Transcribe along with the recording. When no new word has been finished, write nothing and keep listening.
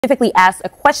specifically asked a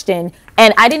question,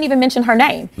 and I didn't even mention her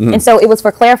name. And so it was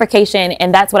for clarification,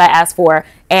 and that's what I asked for,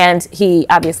 and he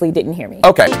obviously didn't hear me.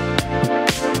 Okay.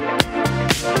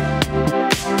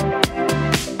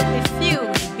 The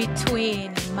feud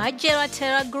between Marjorie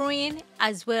Taylor Greene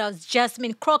as well as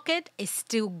Jasmine Crockett is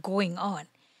still going on.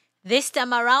 This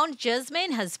time around,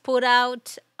 Jasmine has put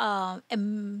out a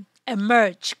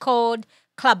merch called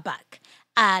Clap Back,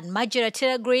 and Marjorie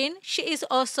Taylor Greene, she is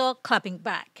also clapping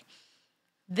back.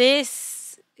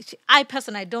 This, I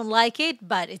personally don't like it,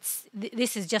 but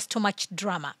this is just too much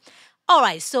drama. All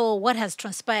right, so what has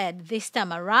transpired this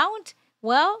time around?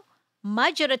 Well,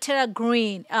 Marjorie Taylor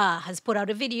Greene has put out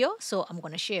a video, so I'm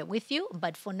going to share it with you.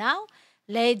 But for now,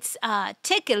 let's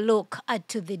take a look at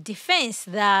the defense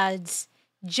that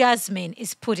Jasmine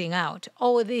is putting out.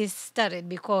 All this started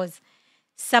because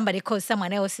somebody called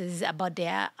someone else's about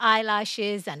their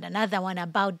eyelashes and another one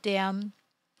about their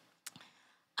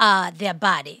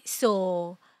body.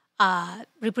 So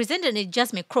Representative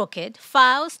Jasmine Crockett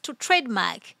files to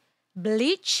trademark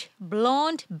bleach,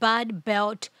 blonde, bad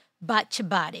belt, Butch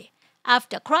body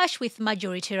after crash with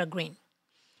Marjorie Taylor Greene.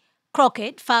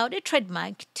 Crockett filed a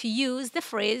trademark to use the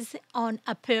phrase on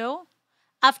appeal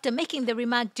after making the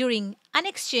remark during an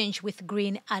exchange with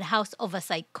Greene at House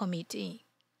Oversight Committee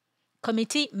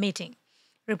meeting.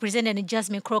 Representative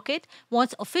Jasmine Crockett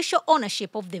wants official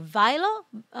ownership of the viral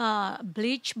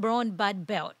bleach, blonde, bad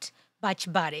belt,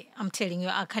 Butch body. I'm telling you,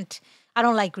 I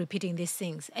don't like repeating these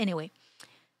things. Anyway,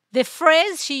 the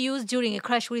phrase she used during a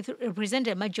crash with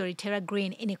Representative Marjorie Taylor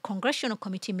Greene in a congressional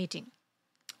committee meeting.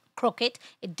 Crockett,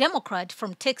 a Democrat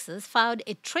from Texas, filed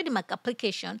a trademark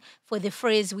application for the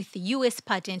phrase with the U.S.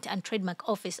 Patent and Trademark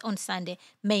Office on Sunday,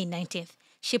 May 19th.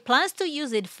 She plans to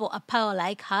use it for apparel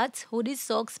like hats, hoodies,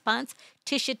 socks, pants,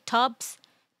 t-shirt, tops.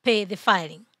 Pay the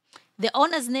filing. The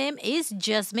owner's name is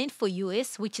Jasmine for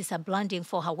US, which is a branding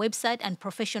for her website and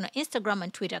professional Instagram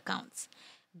and Twitter accounts.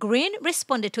 Greene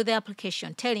responded to the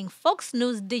application, telling Fox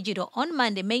News Digital on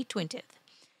Monday, May 20th.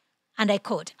 And I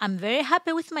quote, "I'm very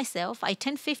happy with myself. I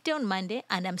turned 50 on Monday,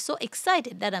 and I'm so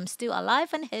excited that I'm still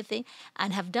alive and healthy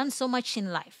and have done so much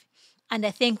in life. And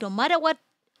I think no matter what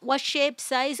shape,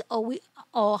 size,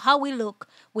 or how we look,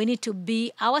 we need to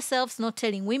be ourselves, not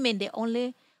telling women the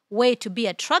only way to be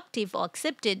attractive or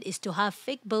accepted is to have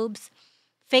fake boobs,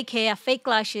 fake hair, fake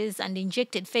lashes, and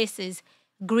injected faces."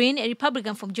 Greene, a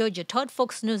Republican from Georgia, told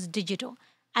Fox News Digital,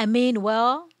 I mean,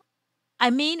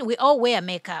 we all wear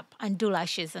makeup and do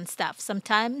lashes and stuff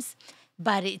sometimes,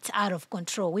 but it's out of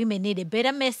control. Women need a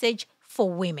better message for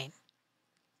women.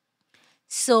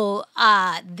 So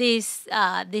this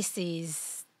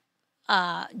is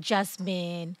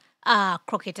Jasmine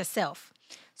Crockett herself.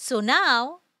 So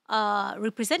now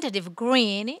Representative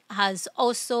Greene has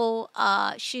also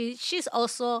she's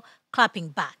also clapping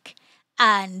back,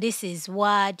 and this is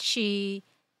what she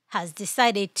has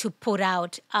decided to put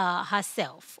out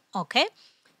herself. Okay,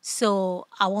 so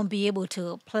I won't be able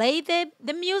to play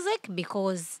the music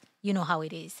because you know how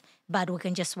it is, but we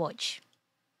can just watch.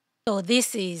 So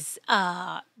this is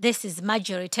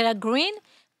Marjorie Taylor Greene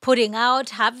putting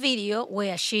out her video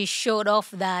where she showed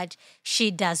off that she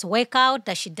does workout,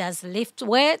 that she does lift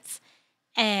weights,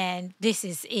 and this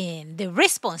is in the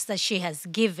response that she has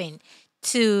given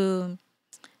to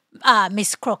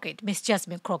Miss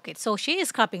Jasmine Crockett. So she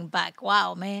is clapping back.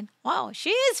 Wow, man. Wow,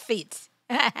 she is fit.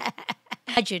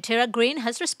 Marjorie Taylor Greene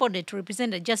has responded to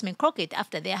Representative Jasmine Crockett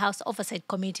after their House Oversight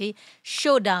Committee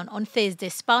showdown on Thursday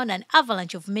spawned an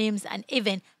avalanche of memes and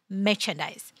even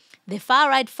merchandise. The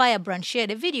far-right firebrand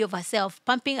shared a video of herself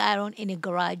pumping iron in a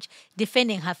garage,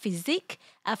 defending her physique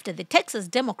after the Texas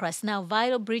Democrats' now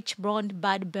viral bleach, blonde,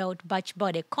 bad belt, Butch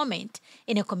body comment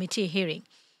in a committee hearing.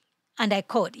 And I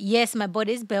quote, "Yes, my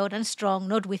body is built and strong,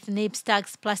 not with nibs,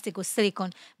 tags, plastic, or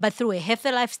silicone, but through a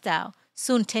healthy lifestyle.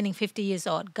 Soon turning 50 years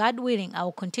old. God willing, I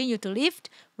will continue to lift,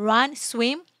 run,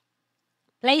 swim,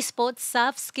 play sports,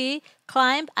 surf, ski,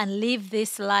 climb, and live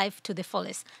this life to the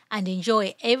fullest and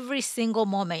enjoy every single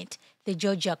moment," the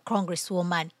Georgia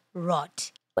Congresswoman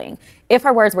wrote. If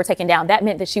her words were taken down, that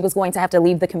meant that she was going to have to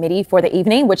leave the committee for the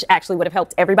evening, which actually would have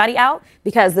helped everybody out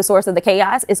because the source of the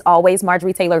chaos is always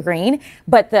Marjorie Taylor Greene.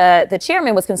 But the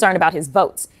chairman was concerned about his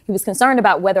votes. He was concerned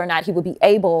about whether or not he would be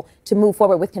able to move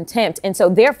forward with contempt. And so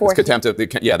therefore, contempt of for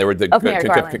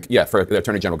the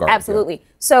Attorney General Garland. Absolutely. Yeah.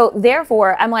 So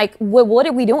therefore, I'm like, well, what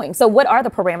are we doing? So what are the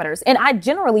parameters? And I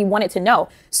generally wanted to know.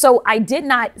 So I did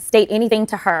not state anything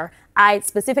to her. I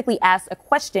specifically asked a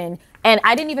question, and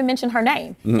I didn't even mention her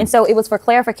name. And so it was for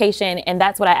clarification, and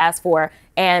that's what I asked for.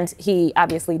 And he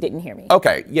obviously didn't hear me.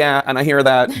 Okay, yeah, and I hear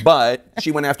that, but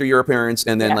she went after your appearance,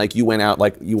 and then like you went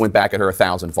back at her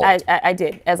 1,000-fold. I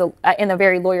did, in a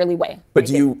very lawyerly way. But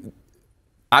do you?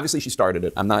 Obviously, she started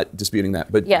it. I'm not disputing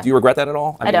that. But do you regret that at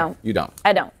all? I don't. You don't.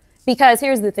 I don't, because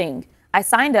here's the thing. I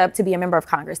signed up to be a member of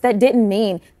Congress. That didn't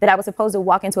mean that I was supposed to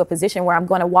walk into a position where I'm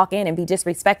going to walk in and be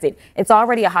disrespected. It's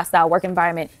already a hostile work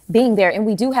environment being there, and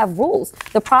we do have rules.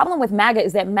 The problem with MAGA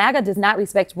is that MAGA does not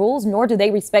respect rules, nor do they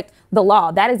respect the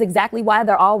law. That is exactly why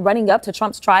they're all running up to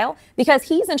Trump's trial, because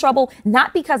he's in trouble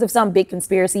not because of some big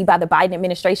conspiracy by the Biden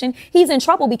administration. He's in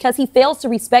trouble because he fails to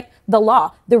respect the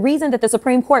law. The reason that the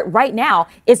Supreme Court right now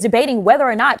is debating whether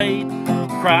or not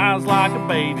cries like a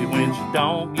baby when she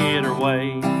don't get her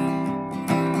way.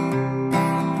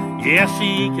 Yeah,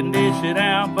 she can dish it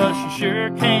out, but she sure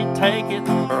can't take it.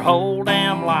 Her whole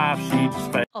damn life, she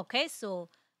just failed. Okay, so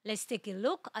let's take a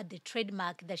look at the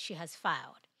trademark that she has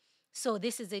filed. So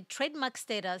this is a trademark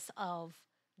status of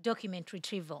document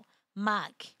retrieval.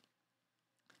 Mark,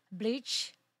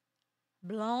 bleach,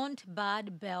 blonde,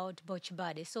 bad, belt, butch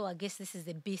body. So I guess this is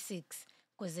the B6,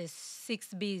 because the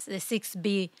 6B, the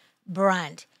 6B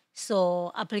brand.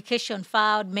 So application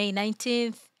filed May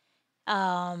 19th.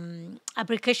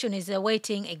 Application is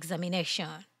awaiting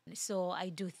examination. So I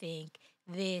do think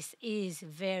this is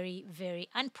very, very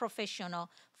unprofessional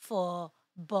for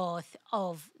both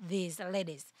of these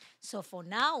ladies. So for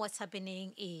now, what's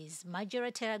happening is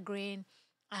Marjorie Taylor Greene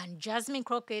and Jasmine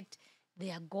Crockett,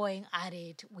 they are going at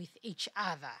it with each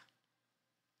other.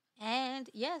 And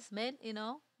yes, man, you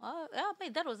know, I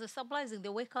mean, that was a surprising,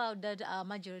 the wake out that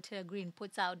Marjorie Taylor Greene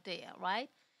puts out there, right?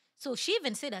 So she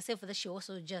even said herself that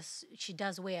she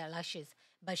does wear lashes,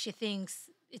 but she thinks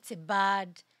it's a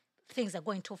bad, things are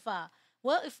going too far.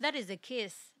 Well, if that is the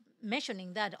case,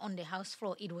 mentioning that on the House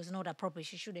floor, it was not appropriate.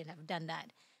 She shouldn't have done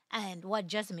that. And what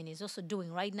Jasmine is also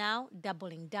doing right now,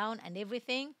 doubling down and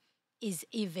everything, is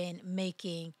even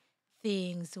making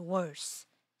things worse.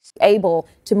 Able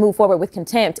to move forward with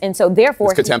contempt, and so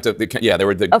therefore contempt of they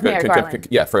were the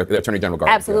for the Attorney General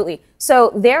Garland. Absolutely. Yeah.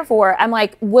 So therefore, I'm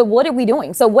like, well, what are we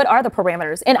doing? So what are the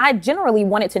parameters? And I generally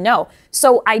wanted to know.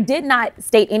 So I did not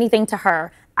state anything to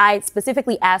her. I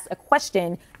specifically asked a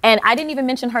question, and I didn't even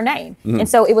mention her name. And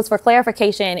so it was for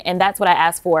clarification, and that's what I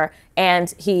asked for.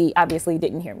 And he obviously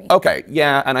didn't hear me. Okay,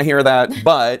 yeah, and I hear that,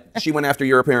 but she went after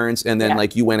your appearance, and then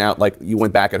you went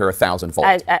back at her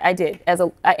 1,000-fold. I did,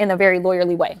 in a very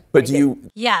lawyerly way. But do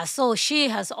you? Yeah, so she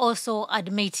has also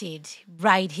admitted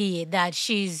right here that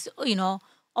she's,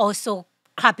 also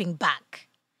clapping back.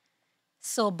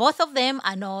 So both of them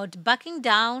are not backing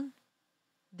down.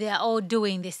 They are all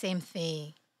doing the same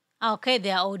thing. Okay, they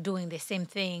are all doing the same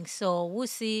thing. So we'll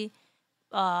see.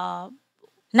 Both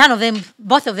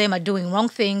of them are doing wrong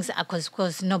things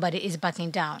because nobody is backing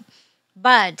down.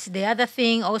 But the other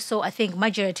thing also, I think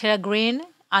Marjorie Taylor Greene,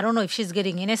 I don't know if she's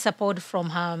getting any support from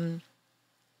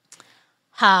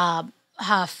her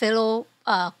fellow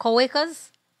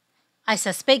co-workers. I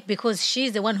suspect because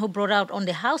she's the one who brought out on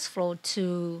the House floor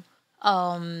to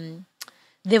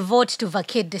the vote to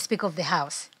vacate the Speaker of the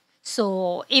House.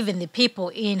 So even the people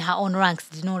in her own ranks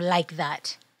did not like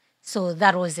that. So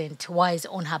that wasn't wise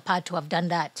on her part to have done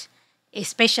that.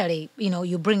 Especially,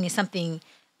 you bring something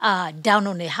down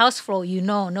on the House floor,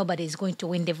 nobody is going to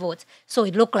win the vote. So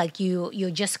it looked like you're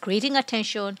just creating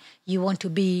attention. You want to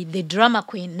be the drama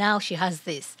queen. Now she has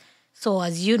this. So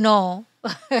as you know,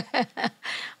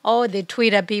 all the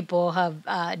Twitter people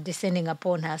have descending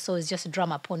upon her. So it's just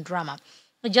drama upon drama.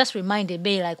 It just reminded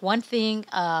me, like, one thing,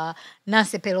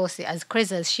 Nancy Pelosi, as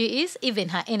crazy as she is, even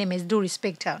her enemies do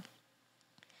respect her.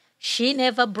 She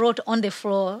never brought on the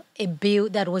floor a bill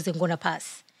that wasn't going to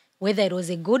pass, whether it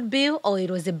was a good bill or it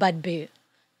was a bad bill.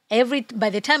 By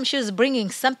the time she was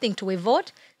bringing something to a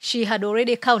vote, she had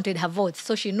already counted her votes,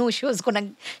 so she knew she was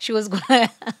gonna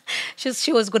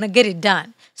get it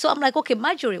done. So I'm like, okay,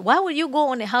 Marjorie, why would you go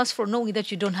on the House floor knowing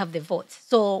that you don't have the votes?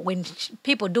 So when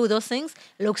people do those things,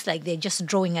 it looks like they're just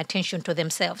drawing attention to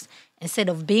themselves instead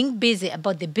of being busy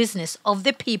about the business of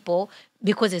the people,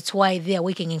 because it's why they are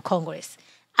working in Congress.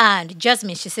 And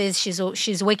Jasmine, she says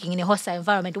she's working in a hostile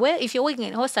environment. Well, if you're working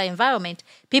in a hostile environment,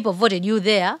 people voted you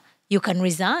there. You can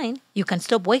resign. You can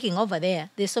stop working over there.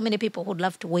 There's so many people who'd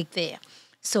love to work there.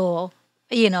 So,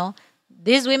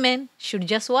 these women should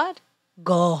just what?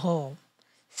 Go home.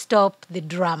 Stop the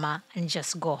drama and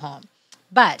just go home.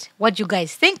 But what you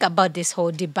guys think about this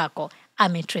whole debacle,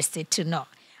 I'm interested to know.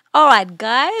 All right,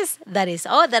 guys, that is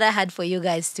all that I had for you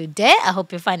guys today. I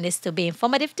hope you find this to be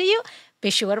informative to you. Be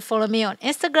sure to follow me on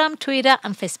Instagram, Twitter,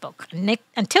 and Facebook.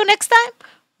 Until next time,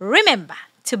 remember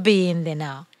to be in the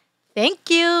now. Thank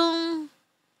you.